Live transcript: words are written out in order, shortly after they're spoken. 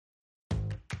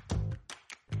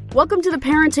Welcome to the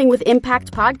Parenting with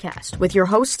Impact podcast with your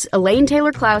hosts Elaine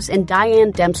Taylor-Klaus and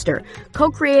Diane Dempster,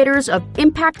 co-creators of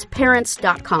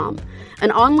ImpactParents.com,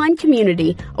 an online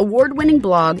community, award-winning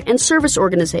blog, and service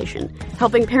organization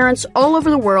helping parents all over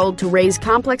the world to raise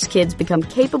complex kids become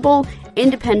capable,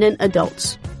 independent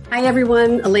adults. Hi,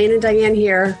 everyone. Elaine and Diane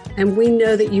here. And we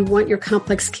know that you want your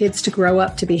complex kids to grow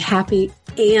up to be happy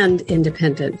and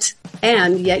independent.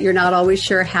 And yet you're not always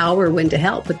sure how or when to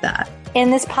help with that. In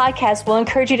this podcast, we'll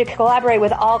encourage you to collaborate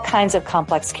with all kinds of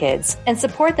complex kids and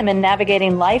support them in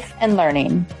navigating life and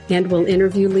learning. And we'll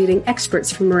interview leading experts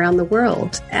from around the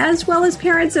world, as well as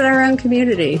parents in our own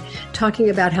community, talking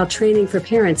about how training for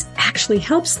parents actually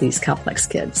helps these complex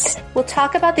kids. We'll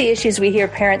talk about the issues we hear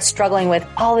parents struggling with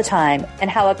all the time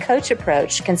and how a coach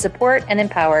approach can support and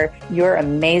empower your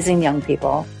amazing young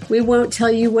people. We won't tell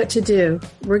you what to do.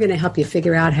 We're going to help you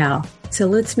figure out how. So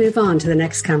let's move on to the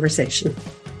next conversation.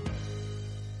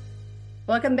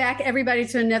 Welcome back, everybody,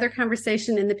 to another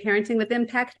conversation in the Parenting with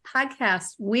Impact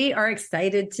podcast. We are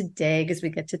excited today because we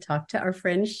get to talk to our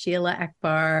friend Sheila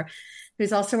Akbar,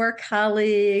 who's also our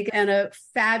colleague and a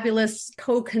fabulous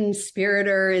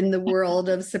co-conspirator in the world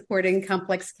of supporting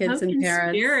complex kids and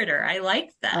parents. Co-conspirator, I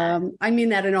like that. I mean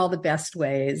that in all the best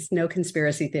ways. No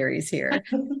conspiracy theories here.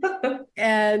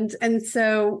 And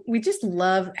so we just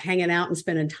love hanging out and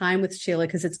spending time with Sheila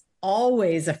because it's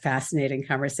always a fascinating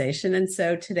conversation. And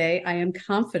so today I am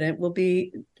confident will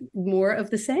be more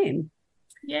of the same.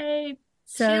 Yay.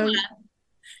 So Sheila,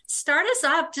 start us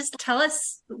off. Just tell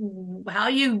us how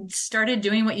you started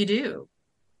doing what you do.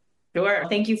 Sure.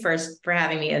 Thank you first for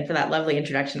having me and for that lovely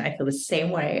introduction. I feel the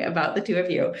same way about the two of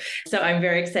you. So I'm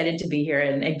very excited to be here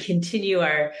and continue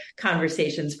our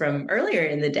conversations from earlier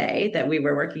in the day that we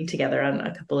were working together on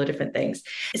a couple of different things.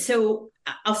 So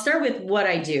I'll start with what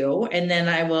I do, and then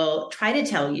I will try to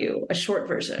tell you a short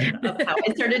version of how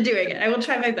I started doing it. I will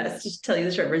try my best to tell you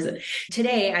the short version.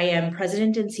 Today, I am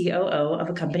president and COO of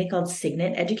a company called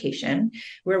Signet Education,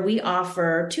 where we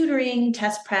offer tutoring,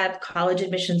 test prep, college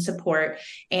admission support,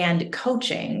 and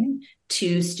coaching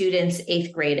to students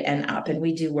 8th grade and up. And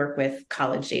we do work with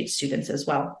college-age students as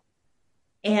well.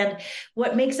 And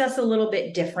what makes us a little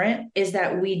bit different is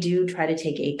that we do try to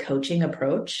take a coaching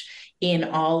approach in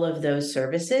all of those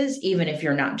services, even if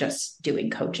you're not just doing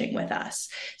coaching with us.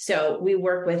 So we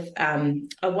work with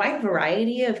a wide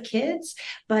variety of kids,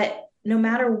 but no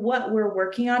matter what we're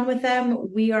working on with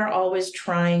them, we are always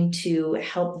trying to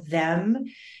help them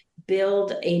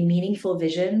build a meaningful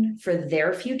vision for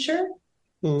their future.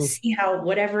 See how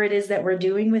whatever it is that we're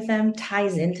doing with them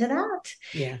ties into that,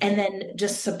 and then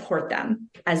just support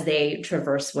them as they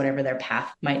traverse whatever their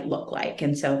path might look like.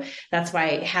 And so that's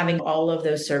why having all of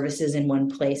those services in one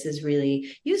place is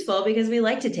really useful, because we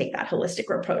like to take that holistic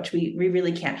approach. We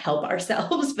really can't help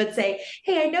ourselves but say,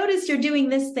 hey, I noticed you're doing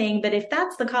this thing, but if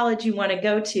that's the college you want to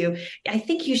go to, I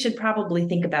think you should probably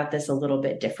think about this a little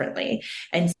bit differently.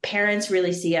 And parents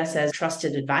really see us as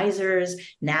trusted advisors,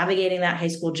 navigating that high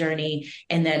school journey.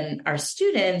 And then our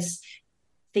students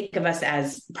think of us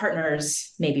as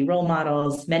partners, maybe role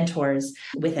models, mentors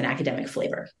with an academic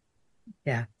flavor.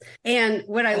 Yeah. And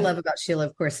what I love about Sheila,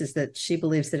 of course, is that she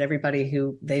believes that everybody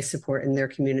who they support in their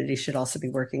community should also be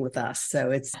working with us.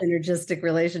 So it's an synergistic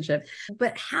relationship.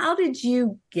 But how did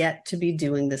you get to be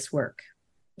doing this work?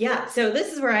 Yeah. So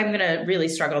this is where I'm going to really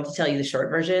struggle to tell you the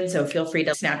short version. So feel free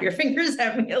to snap your fingers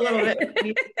at me a little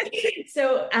bit.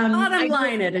 So bottom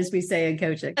line it, as we say in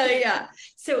coaching. Yeah.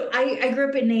 So I grew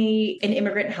up in an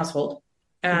immigrant household.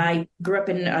 I grew up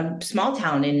in a small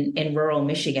town in rural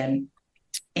Michigan.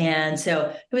 And so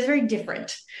it was very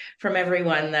different from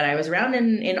everyone that I was around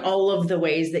in all of the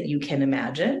ways that you can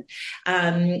imagine.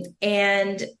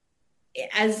 And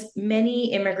as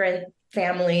many immigrant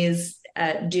families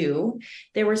do,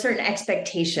 there were certain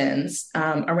expectations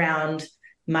around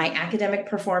my academic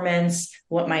performance,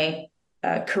 what my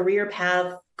career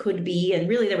path could be. And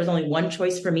really, there was only one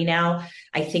choice for me now.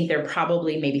 I think there are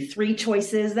probably maybe 3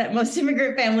 choices that most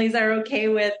immigrant families are okay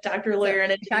with: doctor, lawyer,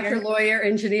 and engineer. Doctor, lawyer,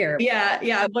 engineer.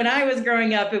 Yeah. When I was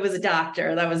growing up, it was a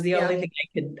doctor. That was the only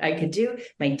thing I could do.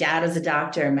 My dad was a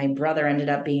doctor. My brother ended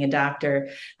up being a doctor,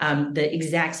 the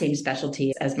exact same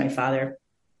specialty as my father.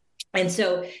 And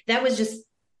so that was just,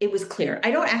 it was clear.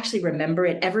 I don't actually remember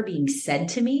it ever being said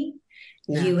to me,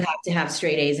 you have to have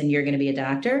straight A's and you're going to be a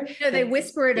doctor. No, they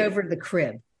whisper it over the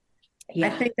crib. Yeah. I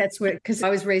think that's what, because I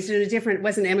was raised in a different,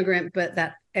 wasn't immigrant, but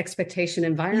that expectation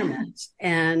environment. Yeah.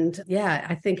 And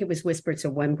I think it was whispered. So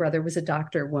one brother was a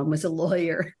doctor, one was a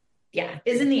lawyer.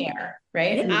 is in the air,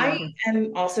 right? Yeah. I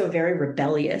am also a very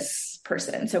rebellious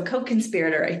person. So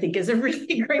co-conspirator, I think, is a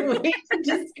really great way to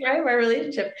describe our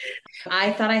relationship.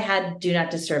 I thought I had do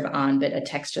not disturb on, but a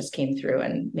text just came through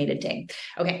and made it ding.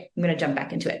 Okay, I'm going to jump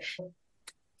back into it.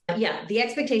 Yeah, the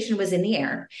expectation was in the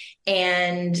air,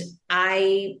 and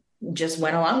I just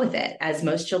went along with it. As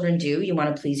most children do, you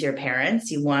want to please your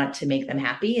parents, you want to make them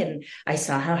happy. And I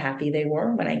saw how happy they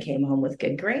were when I came home with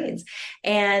good grades.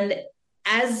 And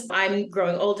as I'm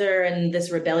growing older and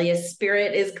this rebellious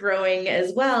spirit is growing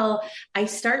as well, I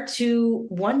start to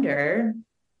wonder,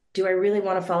 do I really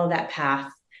want to follow that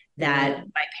path that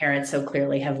my parents so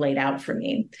clearly have laid out for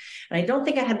me? And I don't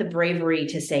think I had the bravery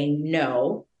to say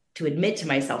no, to admit to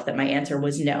myself that my answer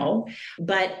was no.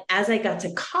 But as I got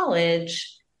to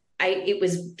college, it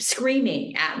was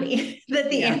screaming at me that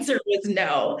the answer was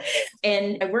no.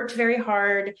 And I worked very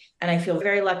hard, and I feel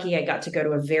very lucky I got to go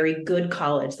to a very good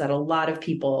college that a lot of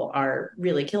people are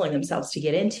really killing themselves to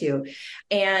get into.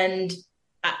 And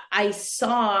I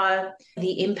saw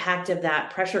the impact of that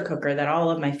pressure cooker that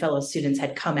all of my fellow students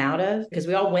had come out of, because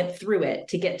we all went through it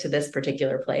to get to this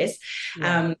particular place.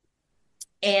 Yeah.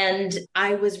 And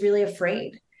I was really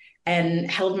afraid and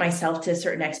held myself to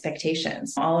certain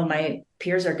expectations. All of my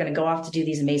peers are going to go off to do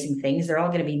these amazing things. They're all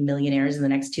going to be millionaires in the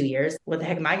next 2 years. What the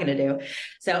heck am I going to do?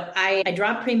 So I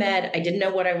dropped pre-med. I didn't know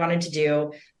what I wanted to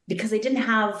do because I didn't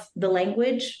have the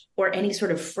language or any sort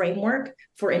of framework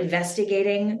for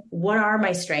investigating what are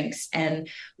my strengths and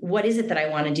what is it that I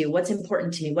want to do? What's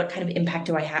important to me? What kind of impact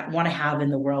do I want to have in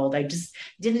the world? I just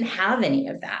didn't have any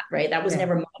of that, right? That was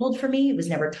never modeled for me. It was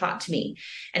never taught to me.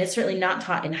 And it's certainly not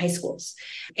taught in high schools.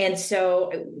 And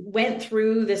so I went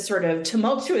through this sort of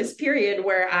tumultuous period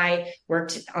where I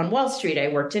worked on Wall Street. I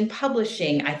worked in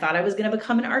publishing. I thought I was going to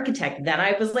become an architect. Then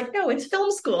I was like, no, it's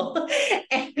film school.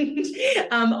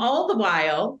 And all the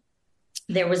while,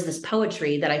 there was this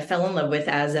poetry that I fell in love with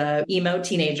as a emo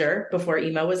teenager before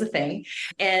emo was a thing.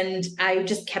 And I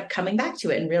just kept coming back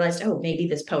to it and realized, oh, maybe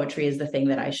this poetry is the thing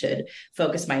that I should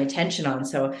focus my attention on.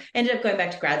 So I ended up going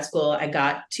back to grad school. I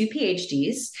got 2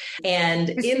 PhDs, and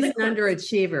in the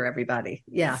underachiever, everybody.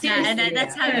 Yeah. And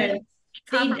that's how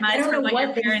I don't know what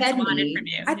your parents wanted from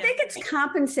you. I think it's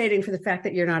compensating for the fact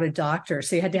that you're not a doctor.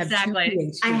 So you had to have 2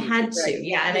 PhDs. I had to. Right.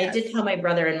 Yeah. And I did tell my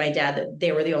brother and my dad that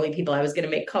they were the only people I was going to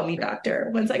make call me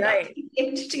doctor once I got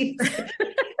PhDs.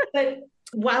 But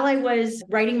while I was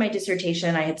writing my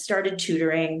dissertation, I had started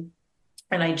tutoring.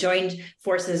 And I joined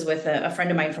forces with a friend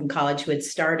of mine from college who had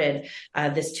started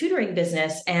this tutoring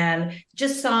business and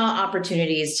just saw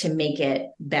opportunities to make it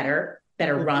better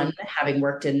run, having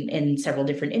worked in several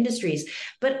different industries,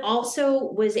 but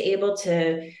also was able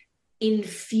to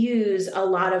infuse a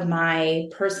lot of my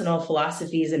personal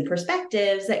philosophies and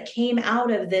perspectives that came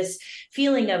out of this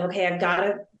feeling of, okay, I've got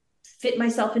to fit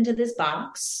myself into this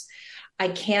box. I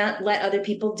can't let other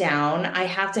people down. I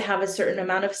have to have a certain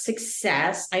amount of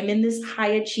success. I'm in this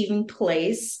high achieving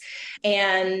place.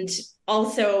 And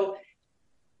also,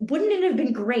 wouldn't it have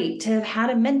been great to have had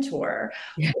a mentor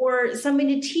or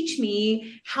somebody to teach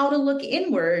me how to look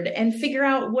inward and figure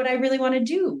out what I really want to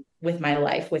do with my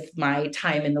life, with my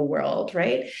time in the world,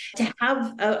 right? To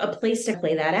have a place to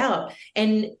play that out.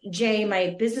 And Jay,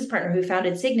 my business partner who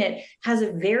founded Signet, has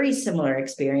a very similar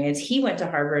experience. He went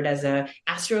to Harvard as an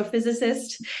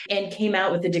astrophysicist and came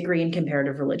out with a degree in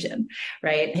comparative religion,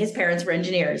 right? His parents were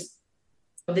engineers.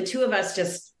 The two of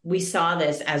us we saw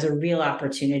this as a real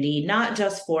opportunity, not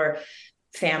just for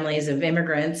families of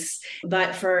immigrants,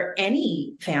 but for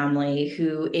any family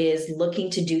who is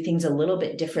looking to do things a little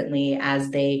bit differently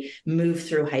as they move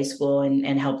through high school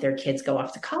and help their kids go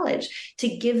off to college, to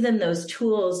give them those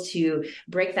tools to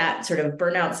break that sort of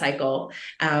burnout cycle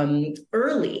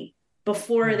early,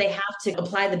 before they have to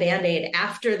apply the Band-Aid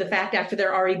after the fact, after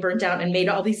they're already burnt out and made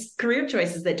all these career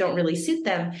choices that don't really suit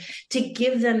them, to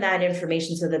give them that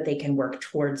information so that they can work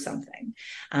towards something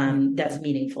that's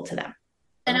meaningful to them.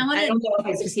 And I don't know if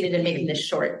I succeeded in making this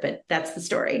short, but that's the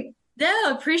story.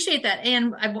 No, appreciate that.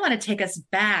 And I want to take us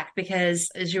back because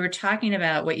as you were talking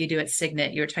about what you do at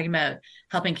Signet, you were talking about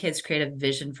helping kids create a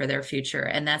vision for their future.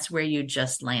 And that's where you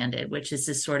just landed, which is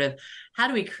this sort of, how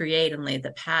do we create and lay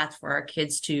the path for our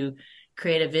kids to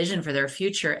create a vision for their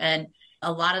future? And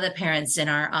a lot of the parents in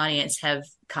our audience have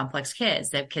complex kids.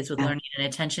 They have kids with learning and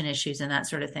attention issues and that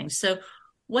sort of thing. So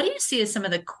what do you see as some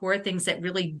of the core things that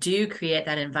really do create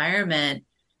that environment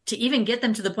to even get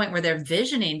them to the point where they're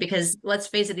visioning? Because let's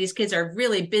face it, these kids are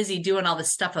really busy doing all the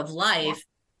stuff of life.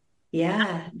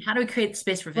 Yeah. How do we create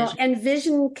space for vision? Well, and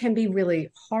vision can be really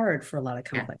hard for a lot of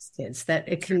complex kids. That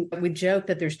it can, we joke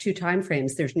that there's 2 time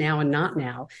frames, there's now and not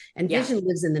now. And vision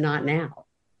lives in the not now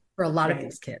for a lot of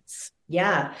these kids.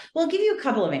 Yeah. Well, I'll give you a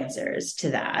couple of answers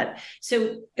to that.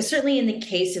 So certainly in the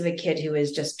case of a kid who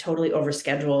is just totally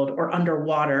overscheduled or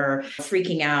underwater,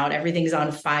 freaking out, everything's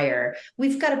on fire,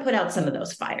 we've got to put out some of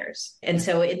those fires. And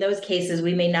so in those cases,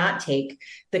 we may not take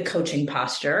the coaching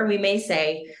posture. We may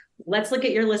say, let's look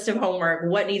at your list of homework.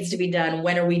 What needs to be done?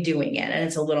 When are we doing it? And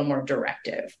it's a little more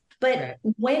directive. But right.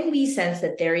 When we sense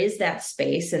that there is that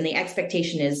space and the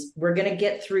expectation is we're going to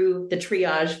get through the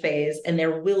triage phase and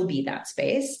there will be that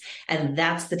space, and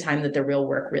that's the time that the real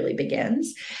work really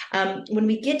begins. When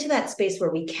we get to that space where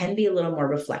we can be a little more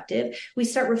reflective, we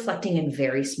start reflecting in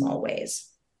very small ways.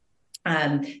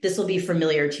 This will be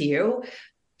familiar to you.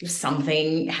 If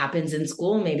something happens in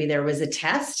school, maybe there was a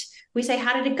test, we say,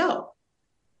 how did it go?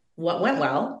 What went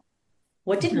well?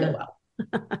 What didn't go well?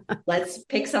 Let's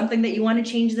pick something that you want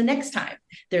to change the next time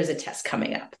there's a test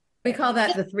coming up. We call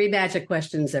that the 3 magic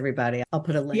questions, everybody. I'll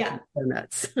put a link in the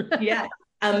notes. Yeah.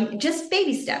 Just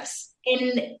baby steps.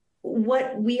 And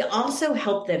what we also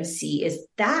help them see is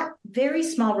that very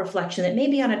small reflection that may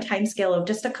be on a time scale of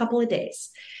just a couple of days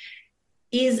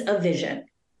is a vision,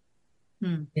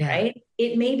 right?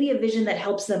 It may be a vision that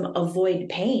helps them avoid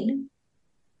pain,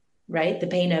 right? The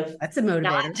pain of that's a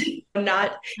motivator.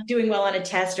 Not doing well on a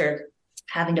test or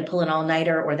having to pull an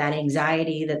all-nighter, or that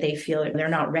anxiety that they feel they're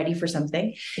not ready for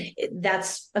something.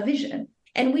 That's a vision.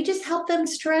 And we just help them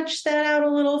stretch that out a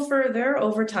little further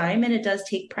over time. And it does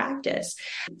take practice.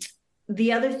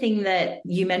 The other thing that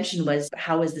you mentioned was,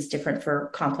 how is this different for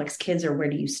complex kids, or where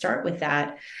do you start with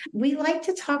that? We like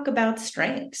to talk about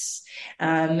strengths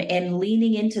and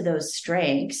leaning into those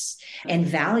strengths and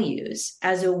values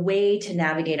as a way to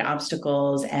navigate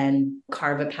obstacles and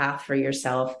carve a path for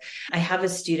yourself. I have a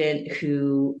student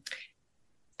who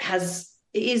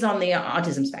is on the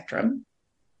autism spectrum.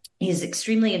 He's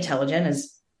extremely intelligent,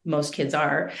 as most kids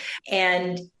are.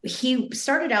 And he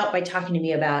started out by talking to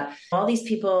me about all these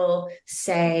people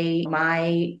say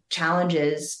my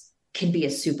challenges can be a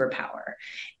superpower.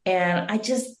 And I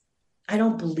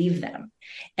don't believe them.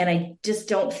 And I just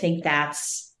don't think I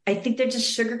think they're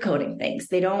just sugarcoating things.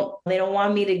 They don't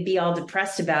want me to be all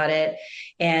depressed about it.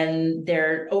 And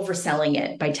they're overselling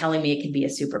it by telling me it can be a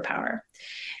superpower.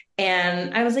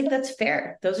 And I was like, that's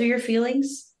fair. Those are your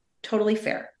feelings. Totally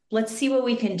fair. Let's see what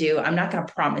we can do. I'm not going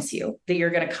to promise you that you're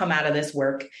going to come out of this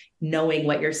work knowing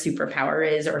what your superpower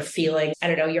is, or feeling, I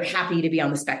don't know, you're happy to be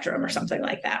on the spectrum or something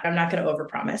like that. I'm not going to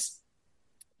overpromise.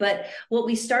 But what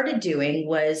we started doing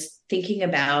was thinking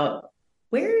about,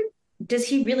 where does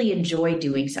he really enjoy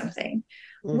doing something?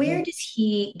 Mm-hmm. Where does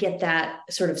he get that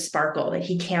sort of sparkle that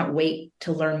he can't wait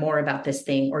to learn more about this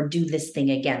thing, or do this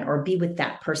thing again, or be with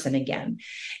that person again?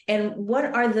 And what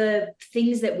are the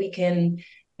things that we can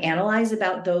analyze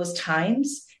about those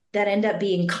times that end up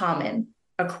being common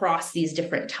across these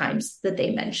different times that they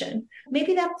mention?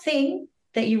 Maybe that thing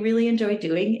that you really enjoy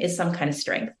doing is some kind of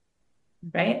strength,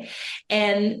 right?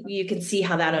 And you can see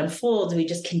how that unfolds. We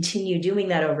just continue doing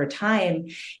that over time.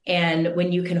 And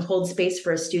when you can hold space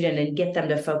for a student and get them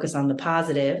to focus on the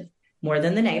positive more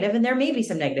than the negative, and there may be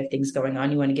some negative things going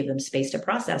on, you want to give them space to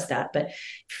process that, but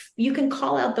you can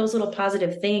call out those little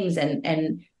positive things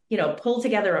and pull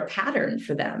together a pattern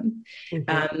for them.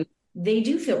 Mm-hmm. They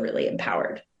do feel really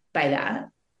empowered by that.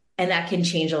 And that can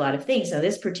change a lot of things. Now,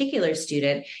 this particular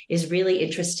student is really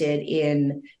interested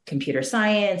in computer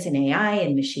science and AI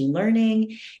and machine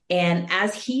learning. And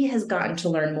as he has gotten to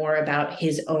learn more about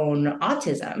his own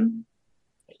autism,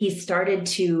 he started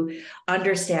to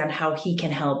understand how he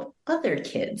can help other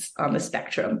kids on the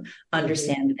spectrum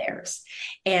understand theirs.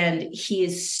 And he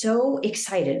is so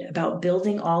excited about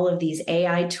building all of these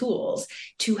AI tools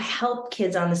to help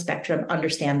kids on the spectrum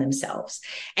understand themselves.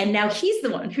 And now he's the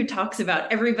one who talks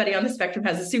about everybody on the spectrum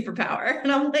has a superpower.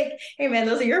 And I'm like, hey man,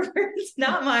 those are your words,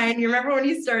 not mine. You remember when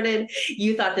you started,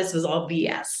 you thought this was all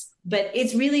BS. But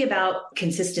it's really about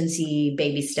consistency,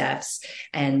 baby steps,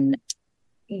 and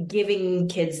giving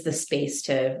kids the space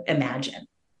to imagine.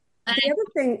 The other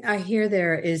thing I hear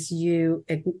there is you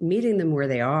meeting them where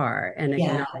they are and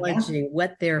acknowledging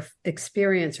what their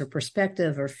experience or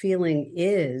perspective or feeling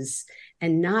is,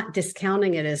 and not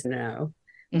discounting it as no,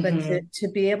 but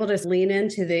to be able to lean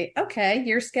into okay,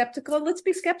 you're skeptical. Let's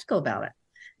be skeptical about it.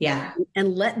 Yeah.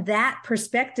 And let that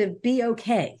perspective be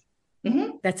okay.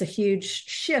 Mm-hmm. That's a huge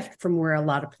shift from where a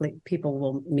lot of people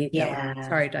will meet. Yeah.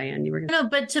 Sorry, Diane, you were going to. No,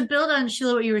 but to build on,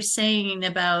 Sheila, what you were saying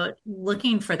about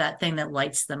looking for that thing that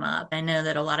lights them up. I know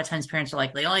that a lot of times parents are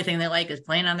like, the only thing they like is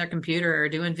playing on their computer or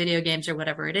doing video games or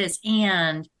whatever it is.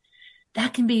 And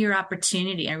that can be your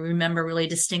opportunity. I remember really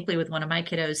distinctly with one of my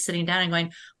kiddos sitting down and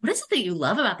going, what is it that you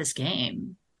love about this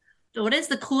game? What is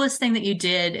the coolest thing that you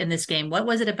did in this game? What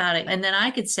was it about it? And then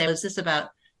I could say, was this about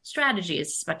strategy? Is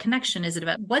it about connection? Is it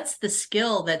about what's the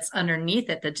skill that's underneath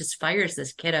it that just fires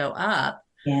this kiddo up?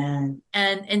 Yeah.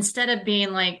 And instead of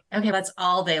being like, okay, that's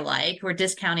all they like, we're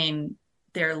discounting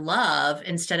their love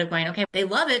instead of going, okay, they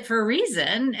love it for a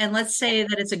reason. And let's say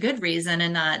that it's a good reason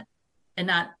and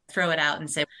not throw it out and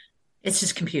say, it's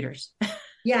just computers.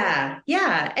 Yeah.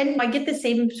 Yeah. And I get the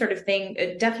same sort of thing,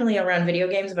 definitely around video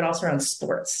games, but also around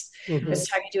sports. I was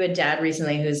talking to a dad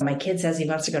recently my kid says he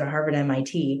wants to go to Harvard,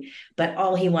 MIT, but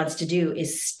all he wants to do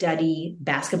is study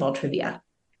basketball trivia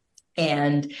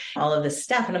and all of this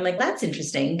stuff. And I'm like, that's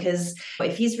interesting, because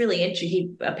if he's really interested,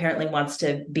 he apparently wants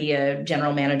to be a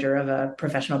general manager of a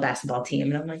professional basketball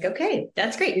team. And I'm like, okay,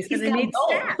 that's great. He's going to need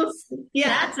stats. Yeah,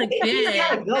 that's a he's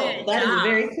got a goal. That is a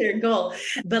very clear goal.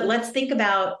 But let's think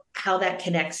about how that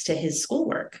connects to his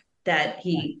schoolwork, that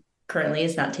he currently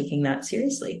is not taking that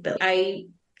seriously. But I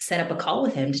set up a call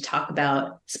with him to talk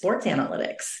about sports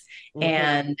analytics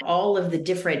and all of the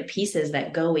different pieces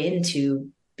that go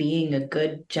into being a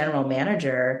good general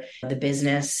manager, the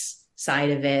business side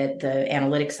of it, the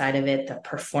analytics side of it, the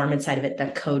performance side of it,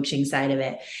 the coaching side of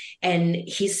it. And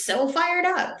he's so fired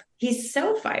up. He's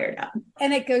so fired up.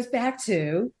 And it goes back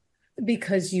to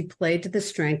because you played to the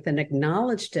strength and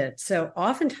acknowledged it. So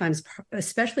oftentimes,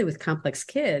 especially with complex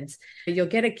kids, you'll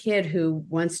get a kid who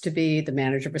wants to be the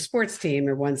manager of a sports team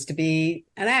or wants to be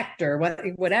an actor,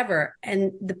 whatever.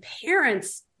 And the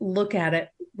parents look at it.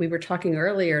 We were talking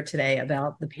earlier today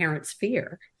about the parent's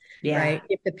fear, right?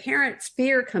 If the parent's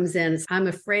fear comes in, I'm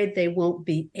afraid they won't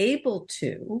be able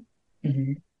to,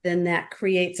 then that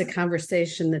creates a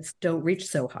conversation that's don't reach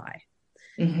so high.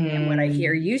 And what I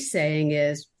hear you saying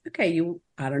is, okay,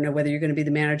 I don't know whether you're going to be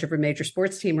the manager of a major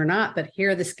sports team or not, but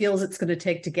here are the skills it's going to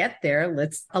take to get there.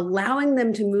 Let's allowing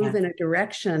them to move in a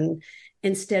direction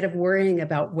instead of worrying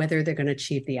about whether they're going to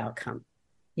achieve the outcome.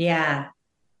 Yeah.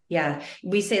 Yeah.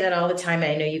 We say that all the time.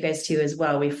 And I know you guys too, as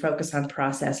well. We focus on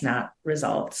process, not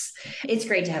results. It's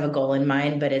great to have a goal in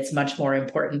mind, but it's much more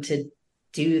important to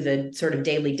do the sort of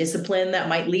daily discipline that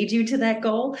might lead you to that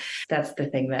goal. That's the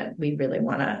thing that we really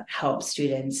want to help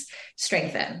students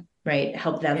strengthen, right?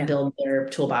 Help them build their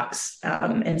toolbox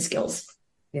and skills.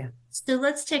 Yeah. So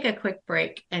let's take a quick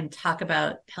break and talk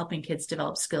about helping kids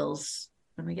develop skills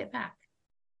when we get back.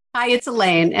 Hi, it's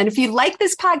Elaine. And if you like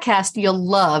this podcast, you'll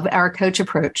love our coach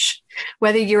approach.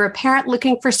 Whether you're a parent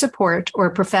looking for support or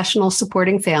a professional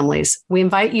supporting families, we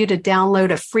invite you to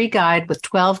download a free guide with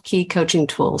 12 key coaching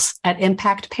tools at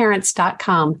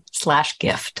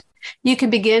impactparents.com/gift. You can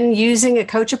begin using a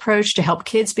coach approach to help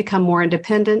kids become more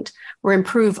independent or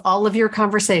improve all of your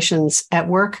conversations at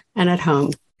work and at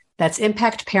home. That's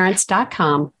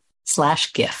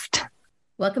impactparents.com/gift.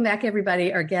 Welcome back,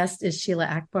 everybody. Our guest is Sheila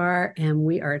Akbar, and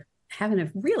we are having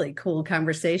a really cool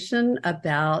conversation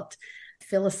about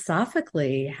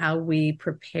philosophically how we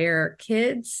prepare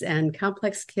kids and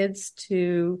complex kids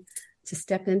to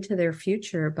step into their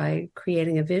future by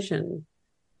creating a vision.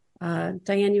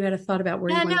 Diane, you had a thought about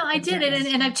where you No, I did it,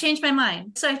 and I've changed my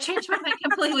mind. So I've changed my mind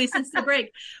completely since the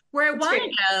break. Where I want to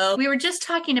go, we were just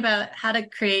talking about how to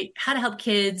help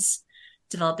kids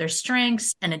develop their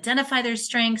strengths and identify their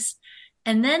strengths.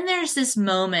 And then there's this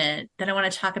moment that I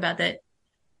want to talk about that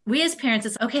we as parents,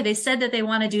 it's okay, they said that they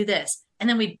want to do this. And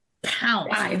then we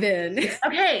pounce. Dive in.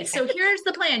 Okay, so here's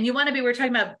the plan. We're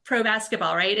talking about pro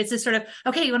basketball, right? It's this sort of,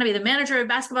 okay, you want to be the manager of a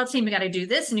basketball team. You got to do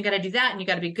this and you got to do that and you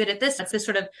got to be good at this. That's this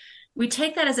sort of, we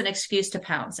take that as an excuse to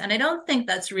pounce. And I don't think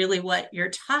that's really what you're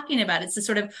talking about. It's the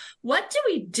sort of, what do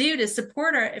we do to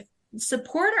support our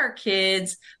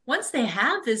kids once they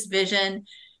have this vision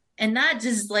and not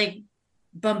just like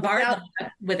bombard them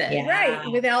with it. Yeah.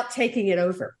 Right. Without taking it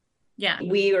over. Yeah.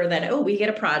 We get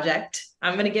a project.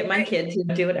 I'm going to get my kid to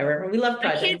do whatever. We love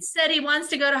projects. My kid said he wants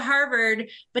to go to Harvard,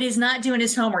 but he's not doing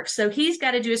his homework. So he's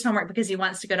got to do his homework because he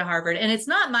wants to go to Harvard. And it's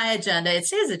not my agenda.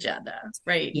 It's his agenda.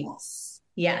 Right. Yes.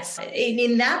 Yes.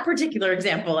 In that particular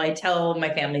example, I tell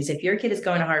my families, if your kid is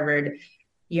going to Harvard,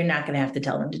 you're not going to have to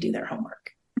tell them to do their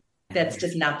homework. That's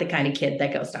just not the kind of kid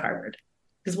that goes to Harvard.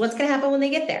 Because what's going to happen when they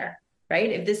get there? Right?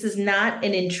 If this is not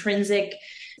an intrinsic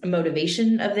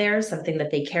motivation of theirs, something that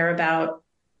they care about,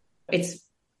 it's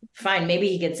fine. Maybe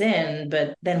he gets in,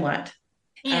 but then what?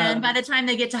 And by the time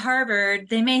they get to Harvard,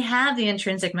 they may have the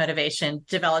intrinsic motivation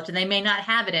developed and they may not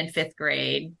have it in fifth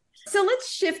grade. So let's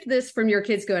shift this from your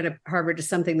kids going to Harvard to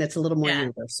something that's a little more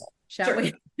universal, shall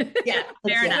we? Yeah.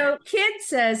 Fair enough. So kid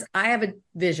says, I have a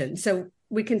vision. So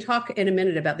we can talk in a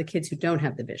minute about the kids who don't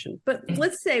have the vision. But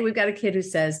let's say we've got a kid who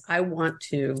says, I want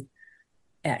to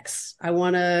X. I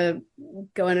want to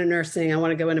go into nursing. I want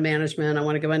to go into management. I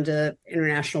want to go into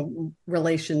international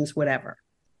relations, whatever.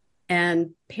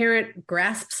 and parent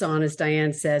grasps on, as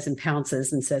Diane says, and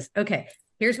pounces and says, okay,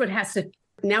 here's what has to,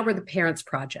 now we're the parent's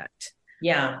project.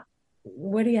 Yeah.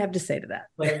 What do you have to say to that?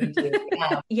 What do we do?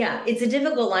 Yeah, it's a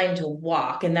difficult line to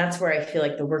walk. And that's where I feel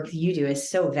like the work that you do is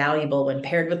so valuable when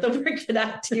paired with the work that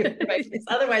I do. Right? Because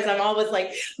otherwise, I'm always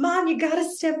like, Mom, you got to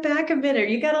step back a minute.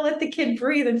 You got to let the kid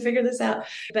breathe and figure this out.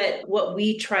 But what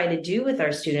we try to do with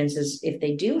our students is, if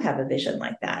they do have a vision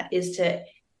like that, is to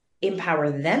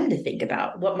empower them to think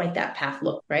about what might that path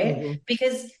look, right? Mm-hmm.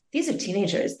 Because these are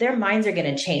teenagers. Their minds are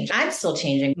going to change. I'm still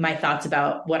changing my thoughts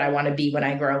about what I want to be when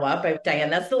I grow up.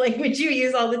 Diane, that's the language you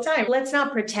use all the time. Let's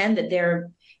not pretend that they're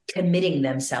committing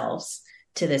themselves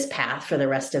to this path for the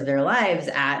rest of their lives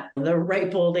at the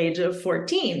ripe old age of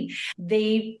 14.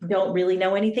 They don't really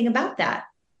know anything about that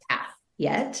path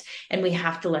yet, and we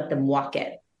have to let them walk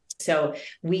it. So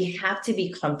we have to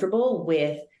be comfortable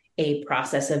with a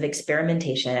process of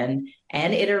experimentation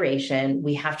and iteration.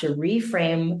 We have to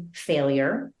reframe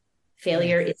failure.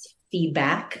 Failure is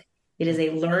feedback. It is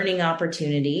a learning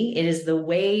opportunity. It is the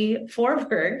way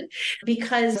forward.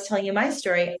 Because I was telling you my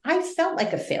story, I felt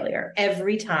like a failure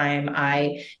every time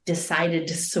I decided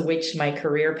to switch my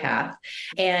career path.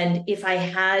 And if I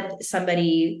had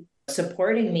somebody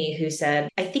supporting me who said,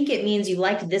 I think it means you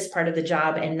liked this part of the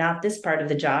job and not this part of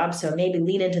the job, so maybe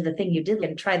lean into the thing you did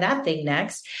and try that thing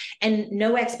next. And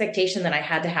no expectation that I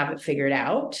had to have it figured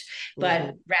out,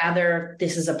 but rather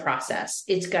this is a process.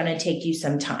 It's going to take you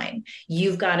some time.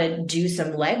 You've got to do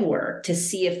some legwork to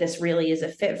see if this really is a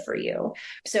fit for you.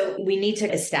 So we need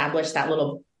to establish that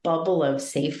little bubble of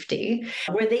safety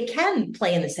where they can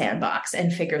play in the sandbox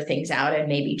and figure things out and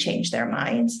maybe change their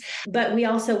minds. But we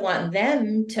also want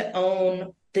them to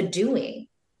own the doing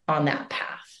on that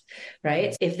path,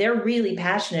 right? If they're really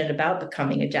passionate about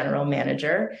becoming a general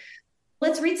manager,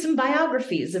 let's read some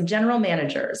biographies of general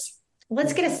managers.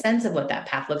 Let's get a sense of what that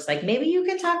path looks like. Maybe you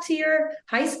can talk to your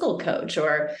high school coach,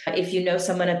 or if you know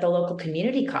someone at the local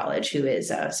community college who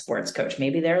is a sports coach,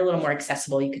 maybe they're a little more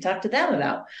accessible. You could talk to them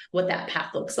about what that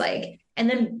path looks like and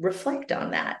then reflect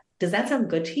on that. Does that sound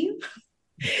good to you?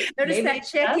 Notice maybe that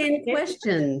check-in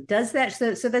question. Does that,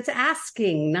 so that's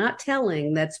asking, not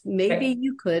telling. That's maybe right.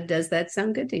 You could. Does that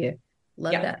sound good to you?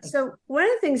 Love that. So one of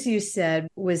the things you said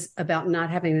was about not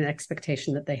having an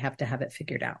expectation that they have to have it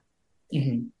figured out.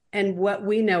 Mm-hmm. And what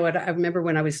we know, I remember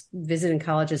when I was visiting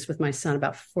colleges with my son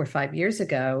about 4 or 5 years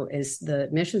ago, is the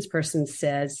admissions person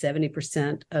said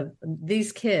 70% of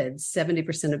these kids,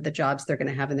 70% of the jobs they're going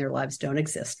to have in their lives don't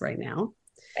exist right now.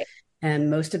 Right. And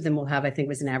most of them will have, I think it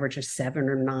was an average of 7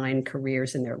 or 9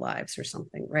 careers in their lives or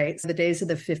something, right? So the days of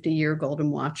the 50-year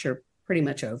golden watch are pretty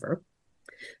much over.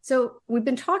 So we've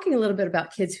been talking a little bit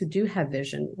about kids who do have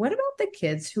vision. What about the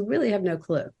kids who really have no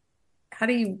clue? How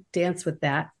do you dance with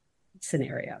that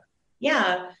scenario?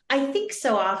 Yeah, I think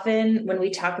so often when we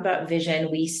talk about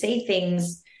vision, we say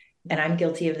things, and I'm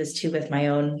guilty of this too with my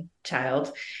own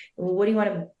child. What do you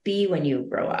want to be when you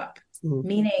grow up? Mm-hmm.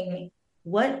 Meaning,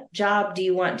 what job do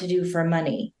you want to do for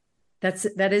money?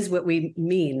 That is what we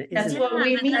mean. That's what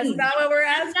we mean. That's not what we're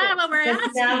asking.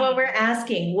 That's not what we're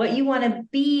asking. What you want to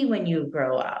be when you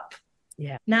grow up.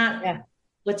 Yeah. Not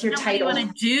what's your title? What you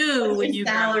want to do when you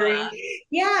grow up.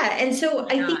 Yeah. And so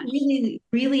I think really,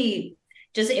 really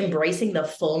just embracing the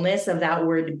fullness of that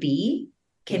word be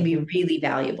can be really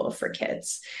valuable for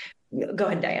kids. Go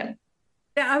ahead, Diane.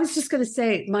 I was just going to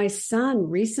say, my son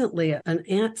recently, an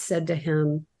aunt said to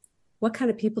him, what kind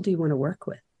of people do you want to work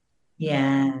with?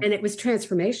 Yeah. And it was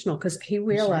transformational because he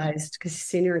realized, because he's a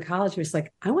senior in college, he was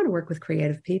like, I want to work with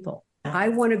creative people. I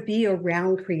want to be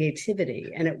around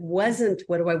creativity. And it wasn't,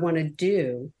 what do I want to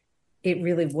do? It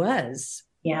really was.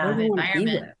 Yeah. What do I want to be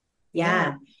with?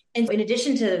 Yeah. And in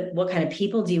addition to what kind of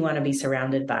people do you want to be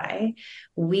surrounded by,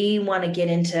 we want to get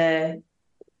into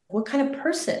what kind of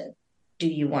person do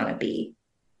you want to be,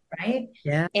 right?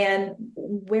 Yeah. And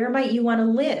where might you want to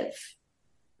live,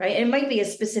 right? It might be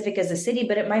as specific as a city,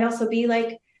 but it might also be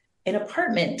like an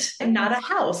apartment and not a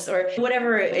house or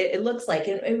whatever it looks like.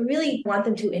 And I really want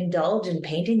them to indulge in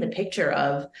painting the picture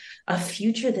of a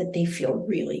future that they feel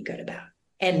really good about.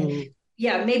 And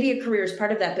yeah, maybe a career is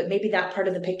part of that, but maybe that part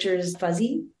of the picture is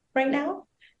fuzzy right now.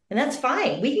 And that's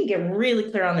fine. We can get really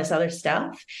clear on this other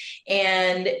stuff.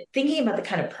 And thinking about the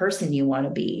kind of person you want to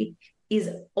be is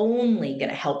only going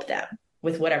to help them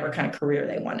with whatever kind of career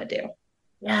they want to do.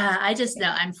 Yeah, I just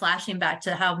know I'm flashing back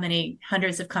to how many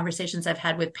hundreds of conversations I've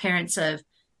had with parents of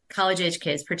college age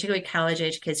kids, particularly college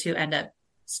age kids who end up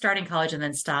starting college and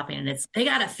then stopping. And it's, they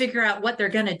got to figure out what they're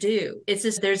going to do. It's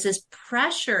just, there's this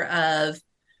pressure of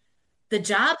the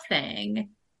job thing,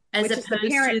 as which opposed is the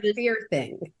parent to the fear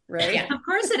thing. right? Yeah. Of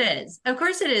course it is. Of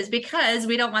course it is, because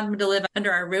we don't want them to live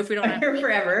under our roof. We don't want to be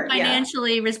Forever.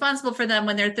 financially responsible for them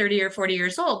when they're 30 or 40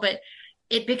 years old. But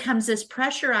it becomes this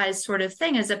pressurized sort of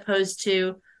thing, as opposed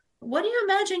to, what do you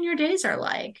imagine your days are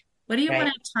like? What do you want to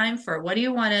have time for? Who do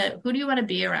you want to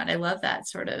be around? I love that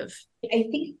sort of. I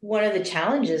think one of the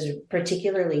challenges,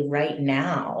 particularly right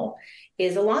now,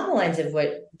 is along the lines of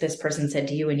what this person said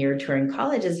to you when you were touring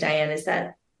colleges, Diane, is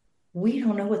that we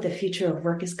don't know what the future of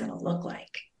work is going to look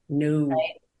like. No.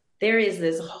 Right? There is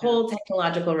this whole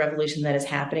technological revolution that is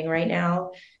happening right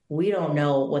now. We don't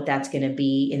know what that's going to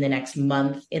be in the next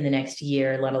month, in the next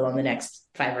year, let alone the next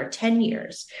 5 or 10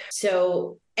 years.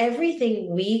 So everything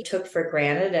we took for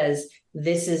granted as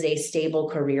this is a stable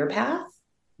career path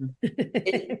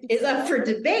is up for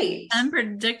debate.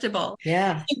 Unpredictable.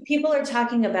 Yeah. People are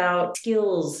talking about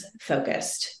skills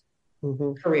focused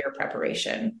career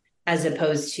preparation as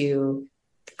opposed to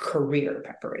career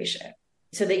preparation,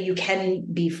 so that you can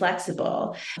be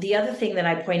flexible. The other thing that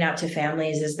I point out to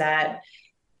families is that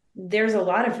there's a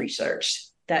lot of research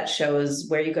that shows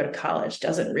where you go to college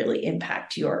doesn't really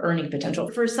impact your earning potential.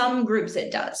 For some groups,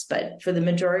 it does, but for the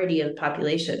majority of the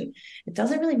population, it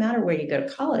doesn't really matter where you go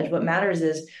to college. What matters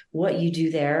is what you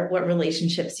do there, what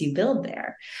relationships you build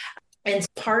there. And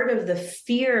part of the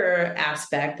fear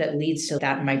aspect that leads to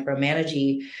that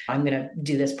micromanaging, I'm going to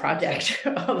do this project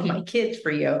of my kids for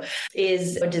you,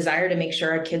 is a desire to make sure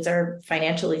our kids are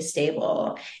financially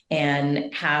stable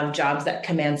and have jobs that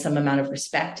command some amount of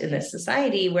respect in this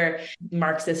society where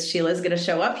Marxist Sheila is going to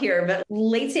show up here. But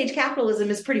late stage capitalism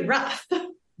is pretty rough.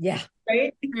 Yeah.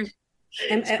 Right?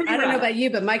 And I don't know about you,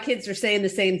 but my kids are saying the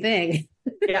same thing.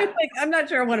 Yeah. Like, I'm not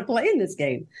sure I want to play in this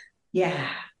game. Yeah.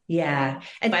 Yeah.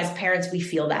 And as parents, we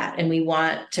feel that, and we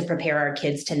want to prepare our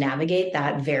kids to navigate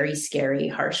that very scary,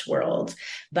 harsh world.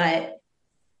 But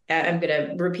I'm going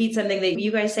to repeat something that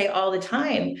you guys say all the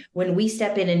time. When we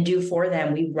step in and do for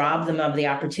them, we rob them of the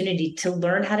opportunity to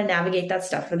learn how to navigate that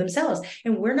stuff for themselves.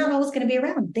 And we're not always going to be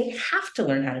around. They have to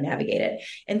learn how to navigate it.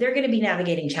 And they're going to be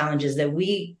navigating challenges that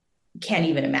we can't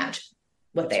even imagine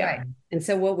what they are. And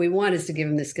so what we want is to give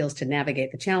them the skills to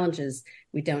navigate the challenges.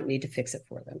 We don't need to fix it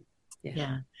for them.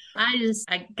 Yeah.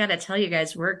 I gotta tell you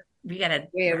guys, we gotta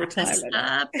wrap this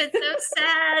up. It's so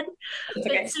sad.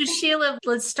 Okay. So Sheila,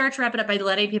 let's start to wrap it up by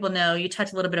letting people know, you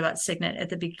talked a little bit about Signet at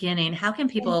the beginning. How can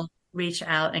people reach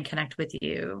out and connect with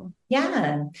you?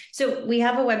 Yeah. So we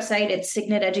have a website. It's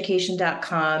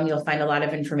signeteducation.com. You'll find a lot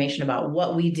of information about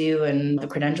what we do and the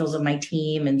credentials of my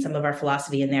team and some of our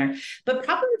philosophy in there. But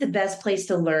probably the best place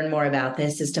to learn more about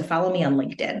this is to follow me on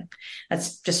LinkedIn.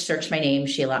 That's just search my name,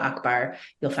 Sheila Akbar.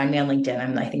 You'll find me on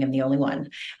LinkedIn. I think I'm the only one.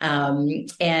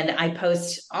 And I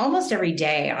post almost every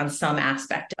day on some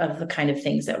aspect of the kind of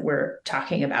things that we're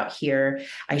talking about here.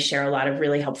 I share a lot of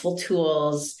really helpful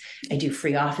tools. I do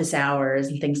free office hours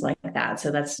and things like that.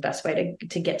 So that's the best way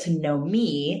to get to know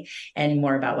me and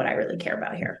more about what I really care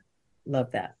about here.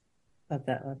 Love that. Love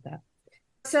that. Love that.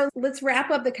 So let's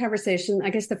wrap up the conversation. I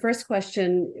guess the first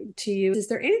question to you, is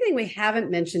there anything we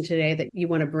haven't mentioned today that you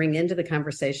want to bring into the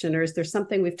conversation? Or is there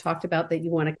something we've talked about that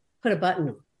you want to put a button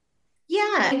on?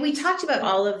 Yeah, we talked about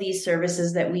all of these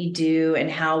services that we do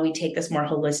and how we take this more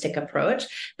holistic approach.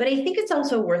 But I think it's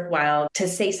also worthwhile to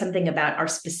say something about our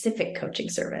specific coaching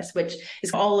service, which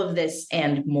is all of this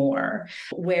and more,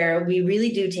 where we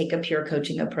really do take a pure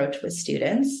coaching approach with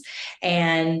students.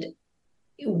 And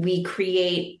we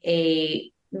create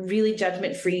a really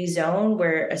judgment-free zone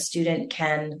where a student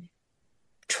can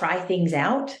try things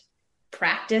out,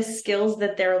 practice skills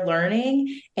that they're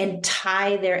learning, and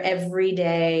tie their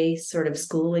everyday sort of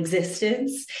school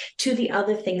existence to the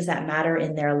other things that matter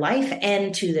in their life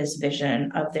and to this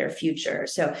vision of their future.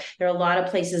 So there are a lot of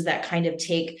places that kind of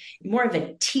take more of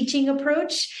a teaching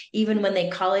approach, even when they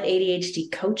call it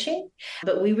ADHD coaching.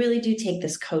 But we really do take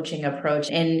this coaching approach.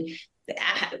 And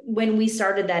when we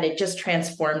started that, it just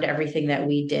transformed everything that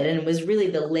we did, and it was really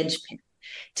the linchpin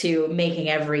to making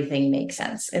everything make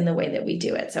sense in the way that we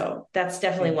do it. So that's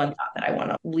definitely one thought that I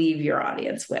want to leave your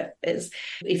audience with, is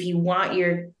if you want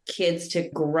your kids to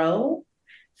grow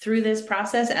through this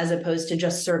process as opposed to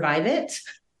just survive it,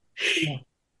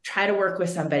 try to work with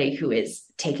somebody who is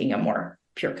taking a more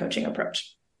pure coaching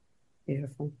approach.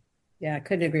 Beautiful. Yeah, I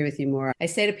couldn't agree with you more. I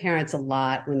say to parents a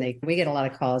lot when we get a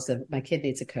lot of calls of my kid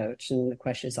needs a coach. And the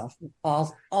question is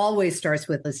always starts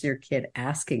with, is your kid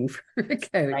asking for a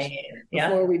coach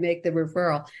before we make the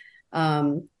referral?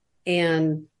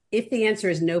 And if the answer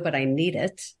is no, but I need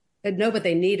it, no, but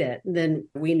they need it, then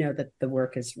we know that the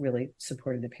work is really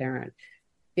supporting the parent.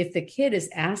 if the kid is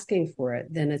asking for it,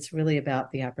 then it's really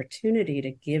about the opportunity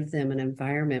to give them an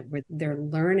environment where they're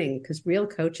learning, because real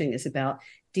coaching is about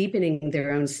deepening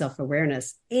their own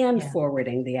self-awareness and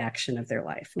forwarding the action of their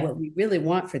life. What we really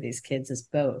want for these kids is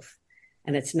both.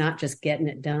 And it's not just getting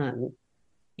it done.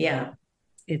 Yeah.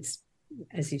 It's,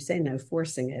 as you say, no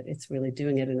forcing it. It's really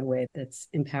doing it in a way that's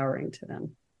empowering to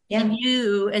them. Yeah. And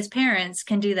you as parents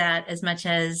can do that as much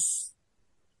as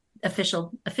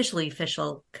official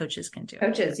coaches can do.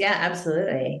 Coaches. Yeah,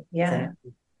 absolutely. Yeah.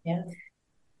 Exactly. Yeah.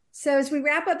 So as we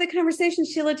wrap up the conversation,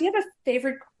 Sheila, do you have a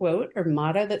favorite quote or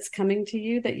motto that's coming to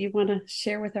you that you want to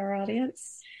share with our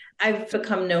audience? I've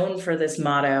become known for this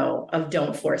motto of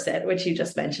don't force it, which you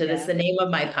just mentioned. Yeah. It's the name of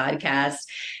my podcast.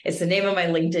 It's the name of my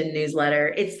LinkedIn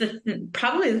newsletter. It's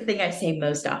probably the thing I say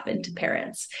most often to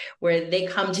parents, where they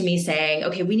come to me saying,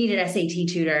 okay, we need an SAT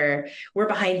tutor. We're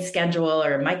behind schedule,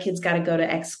 or my kid's got to go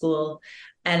to X school.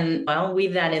 And I'll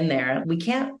weave that in there. We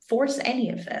can't force any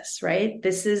of this, right?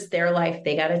 This is their life.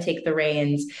 They got to take the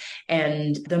reins.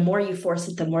 And the more you force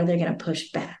it, the more they're going to push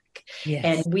back. Yes.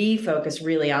 And we focus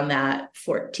really on that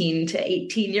 14 to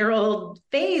 18-year-old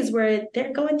phase where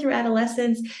they're going through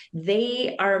adolescence.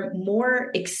 They are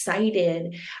more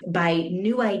excited by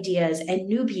new ideas and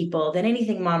new people than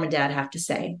anything mom and dad have to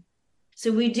say.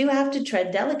 So we do have to tread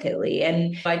delicately.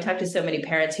 And I talk to so many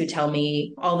parents who tell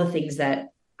me all the things that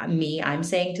I'm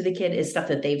saying to the kid is stuff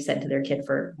that they've said to their kid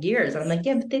for years. And I'm like,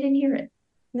 yeah, but they didn't hear it.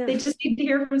 No. They just need to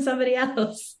hear from somebody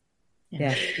else.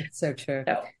 Yeah, it's so true.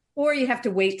 So, or you have to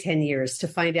wait 10 years to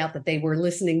find out that they were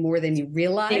listening more than you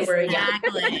realized. They were,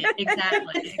 exactly.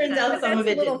 It turns out some of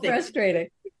it is a little frustrating.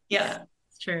 Yeah,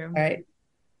 it's true. All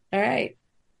right.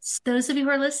 So those of you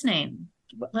who are listening,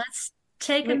 let's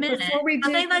take a minute. Before we do,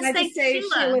 let's thank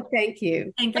Sheila. Thank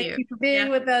you. Thank you for being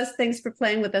with us. Thanks for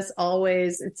playing with us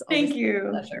always. It's always a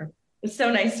pleasure. It's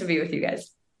so nice to be with you guys.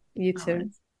 You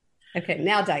too. Okay,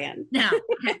 now Diane.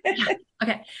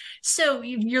 Okay. So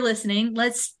you're listening.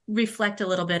 Let's reflect a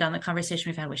little bit on the conversation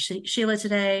we've had with Sheila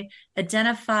today.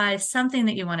 Identify something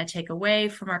that you want to take away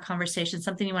from our conversation,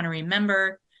 something you want to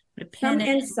remember. Some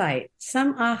insight,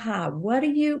 some aha. What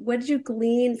did you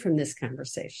glean from this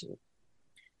conversation?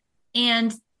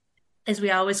 And as we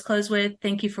always close with,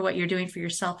 thank you for what you're doing for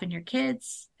yourself and your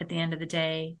kids. At the end of the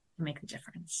day, you make the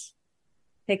difference.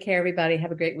 Take care, everybody.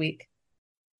 Have a great week.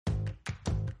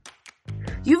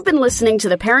 You've been listening to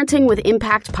the Parenting with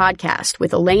Impact podcast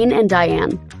with Elaine and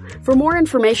Diane. For more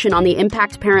information on the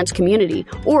Impact Parents community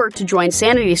or to join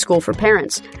Sanity School for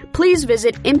Parents, please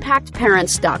visit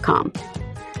impactparents.com.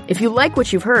 If you like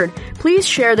what you've heard, please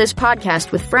share this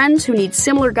podcast with friends who need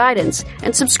similar guidance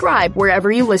and subscribe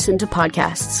wherever you listen to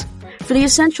podcasts. For the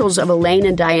essentials of Elaine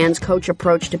and Diane's coach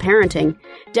approach to parenting,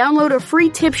 download a free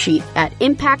tip sheet at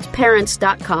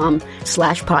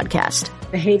impactparents.com/podcast.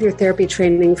 Behavior therapy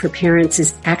training for parents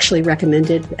is actually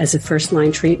recommended as a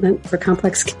first-line treatment for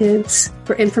complex kids.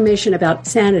 For information about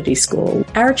Sanity School,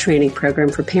 our training program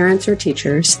for parents or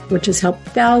teachers, which has helped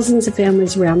thousands of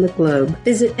families around the globe,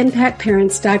 visit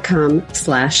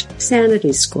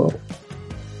impactparents.com/Sanity School.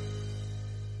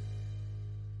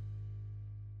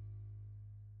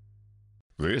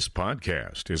 This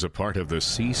podcast is a part of the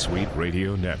C-Suite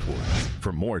Radio Network.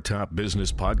 For more top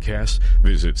business podcasts,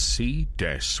 visit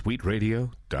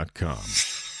c-suiteradio.com.